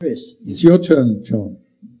Chris, It's your turn, John.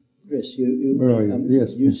 Chris, Where are you?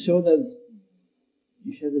 Yes. you showed those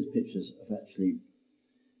pictures of actually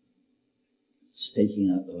staking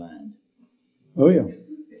out the land. Oh, yeah.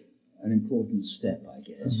 An important step, I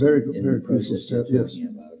guess, A very in crucial the process step, you're yes.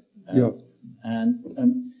 talking about. Yeah. And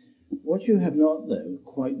what you have not, though,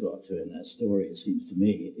 quite got to in that story, it seems to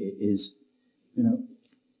me, is,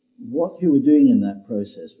 what you were doing in that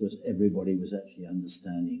process was everybody was actually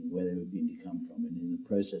understanding where they were going to come from. And in the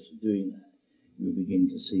process of doing that, you were beginning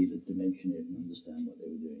to see the dimension it and understand what they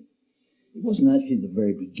were doing. It wasn't actually the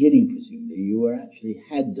very beginning, presumably. You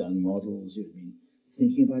had done models, you had been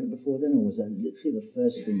thinking about it before then, or was that literally the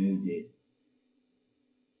first thing you did?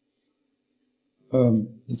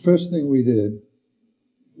 The first thing we did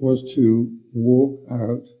was to walk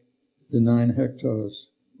out the 9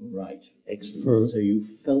 hectares. Right, excellent. So you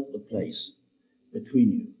felt the place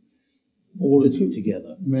between you, All of you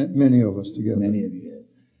together. Many of us together. Many of you.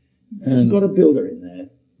 You hadn't got a builder in there.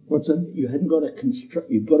 What's that? You hadn't got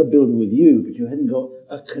you've got a builder with you, but you hadn't got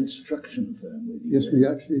a construction firm with you. Yes, we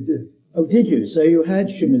actually did. Oh, did you? So you had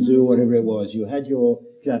Shimizu, or whatever it was. You had your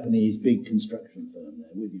Japanese big construction firm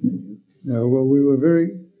there with you, didn't you? No, well, we were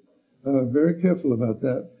very careful about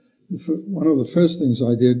that. One of the first things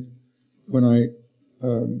I did when I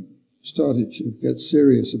started to get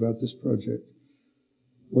serious about this project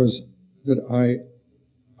was that I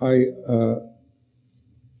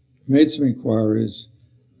made some inquiries,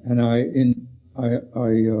 and I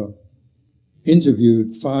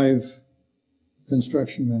interviewed 5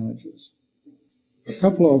 construction managers. A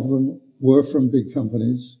couple of them were from big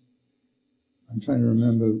companies. I'm trying to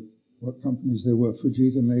remember what companies they were,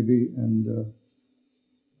 Fujita maybe, and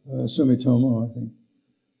Sumitomo, I think.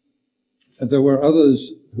 And there were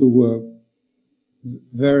others who were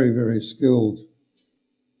very, very skilled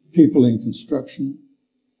people in construction.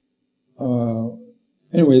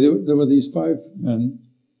 Anyway, there were these 5 men.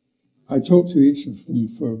 I talked to each of them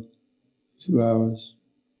for 2 hours,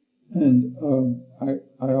 and I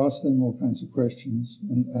asked them all kinds of questions,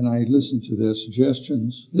 and I listened to their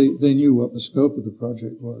suggestions. They knew what the scope of the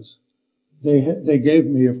project was. They gave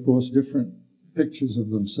me, of course, different pictures of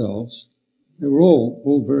themselves. They were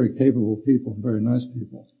all very capable people, very nice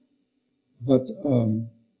people. But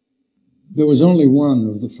there was only one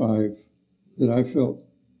of the 5 that I felt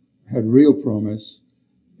had real promise.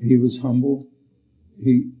 He was humble.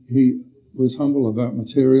 He was humble about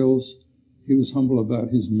materials. He was humble about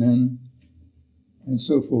his men, and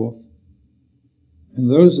so forth. And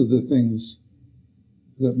those are the things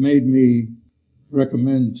that made me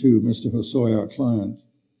recommend to Mr. Hosoi, our client,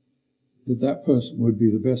 that person would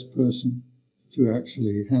be the best person to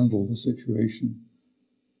actually handle the situation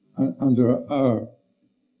under our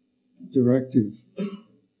directive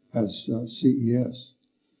as CES.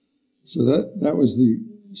 So that was the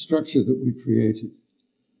structure that we created.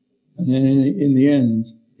 And then in the end,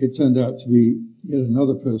 it turned out to be yet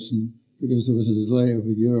another person, because there was a delay of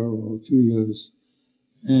a year or 2 years.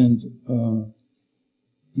 And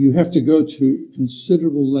you have to go to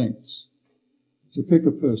considerable lengths to pick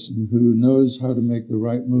a person who knows how to make the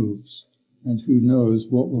right moves and who knows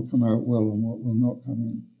what will come out well and what will not come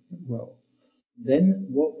in well. Then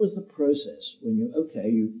what was the process when you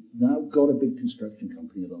now got a big construction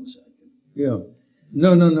company alongside you? Yeah.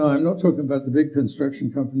 No, I'm not talking about the big construction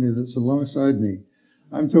company that's alongside me.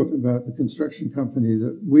 I'm talking about the construction company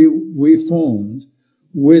that we formed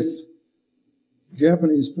with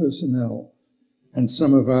Japanese personnel and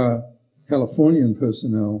some of our Californian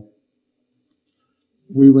personnel.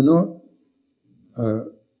 We were not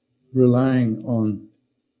relying on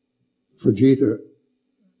Fujita.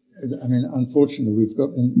 I mean, unfortunately, we've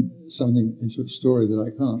got something into a story that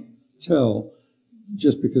I can't tell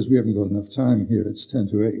just because we haven't got enough time here. It's 10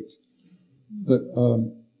 to 8. But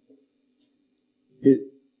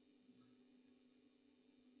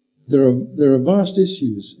there are vast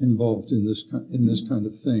issues involved in this kind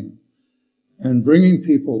of thing, and bringing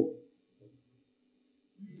people,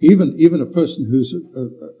 even a person who's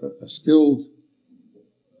a skilled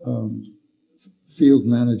field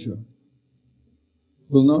manager,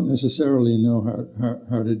 will not necessarily know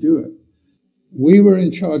how to do it. We were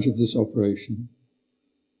in charge of this operation,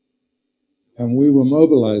 and we were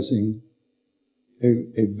mobilizing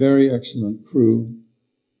a very excellent crew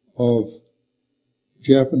of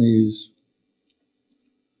Japanese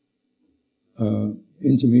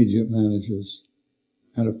intermediate managers,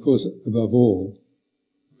 and of course, above all,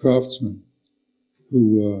 craftsmen who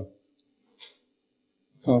were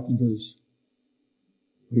carpenters.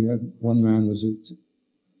 We had one man was a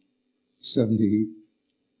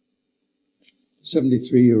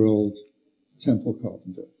 73-year-old temple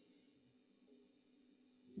carpenter.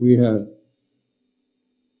 We had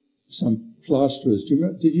some plasterers.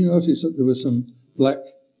 Did you notice that there were some black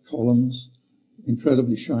columns,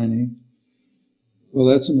 incredibly shiny? Well,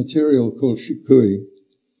 that's a material called shikui.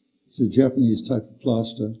 It's a Japanese type of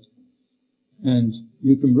plaster. And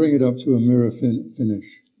you can bring it up to a mirror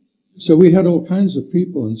finish. So we had all kinds of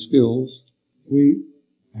people and skills. We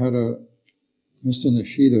had a Mr.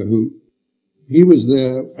 Nishida he was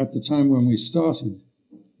there at the time when we started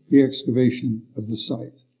the excavation of the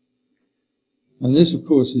site. And this, of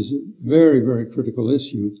course, is a very, very critical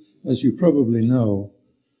issue. As you probably know,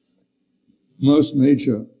 most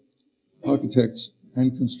major architects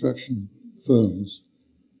and construction firms,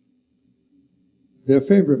 their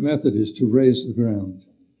favorite method is to raze the ground,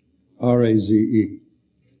 R-A-Z-E.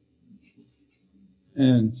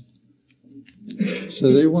 And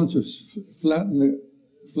so they want to flatten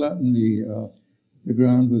the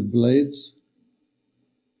ground with blades.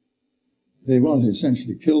 They want to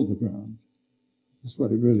essentially kill the ground. That's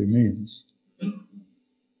what it really means.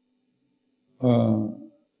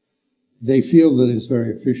 They feel that it's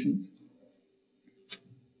very efficient.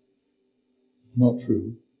 Not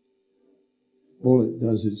true. All it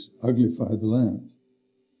does is uglify the land.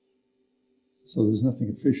 So there's nothing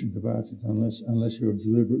efficient about it unless you're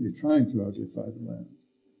deliberately trying to uglify the land.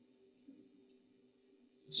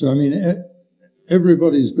 So, I mean,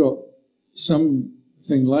 everybody's got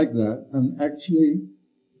something like that, and actually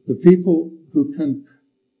the people who can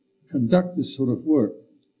conduct this sort of work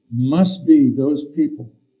must be those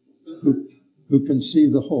people who can see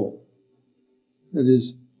the whole. That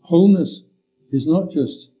is, wholeness is not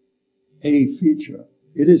just a feature,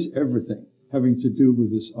 it is everything having to do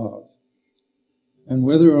with this art. And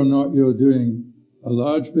whether or not you're doing a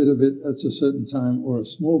large bit of it at a certain time or a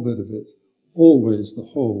small bit of it, always the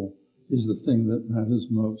whole is the thing that matters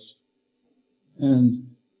most.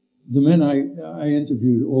 And the men I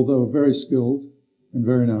interviewed, although very skilled and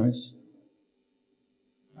very nice,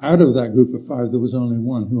 out of that group of 5, there was only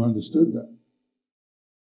one who understood that.